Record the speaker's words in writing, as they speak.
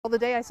The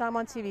day I saw him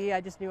on TV,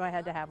 I just knew I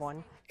had to have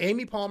one.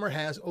 Amy Palmer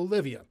has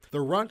Olivia, the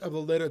runt of the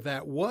litter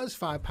that was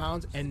 5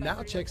 pounds and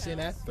now checks in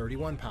at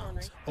 31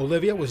 pounds.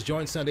 Olivia was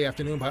joined Sunday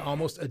afternoon by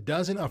almost a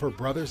dozen of her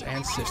brothers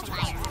and sisters.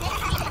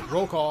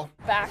 Roll call.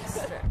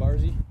 Baxter.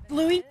 Barzy.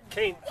 Bluey.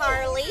 Kane.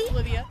 Harley.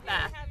 Olivia.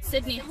 Matt.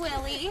 Sydney.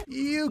 Willie.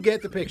 You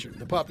get the picture.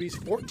 The puppies,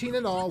 14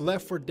 in all,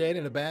 left for dead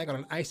in a bag on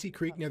an icy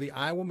creek near the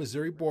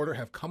Iowa-Missouri border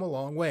have come a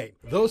long way.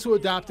 Those who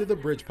adopted the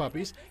Bridge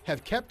puppies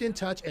have kept in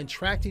touch and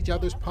tracked each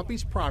other's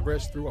puppies'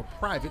 progress through a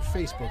private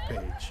Facebook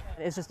page.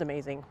 It's just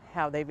amazing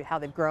how they've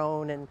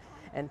grown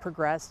and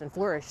progressed and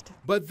flourished.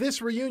 But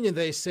this reunion,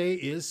 they say,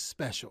 is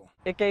special.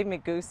 It gave me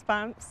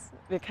goosebumps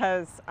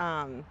because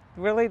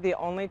really the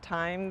only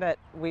time that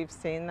we've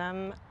seen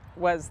them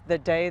was the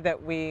day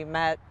that we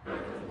met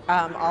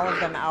all of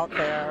them out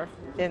there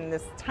in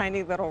this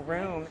tiny little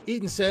room.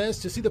 Eden says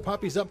to see the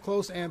puppies up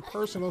close and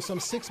personal some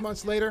 6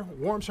 months later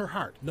warms her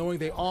heart, knowing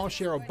they all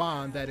share a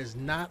bond that is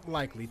not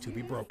likely to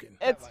be broken.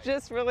 It's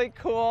just really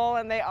cool,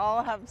 and they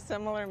all have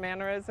similar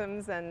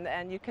mannerisms,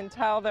 and you can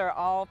tell they're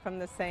all from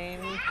the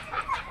same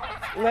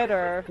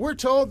litter. We're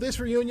told this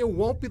reunion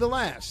won't be the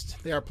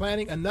last. They are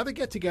planning another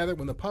get-together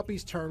when the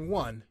puppies turn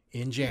 1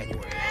 in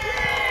January.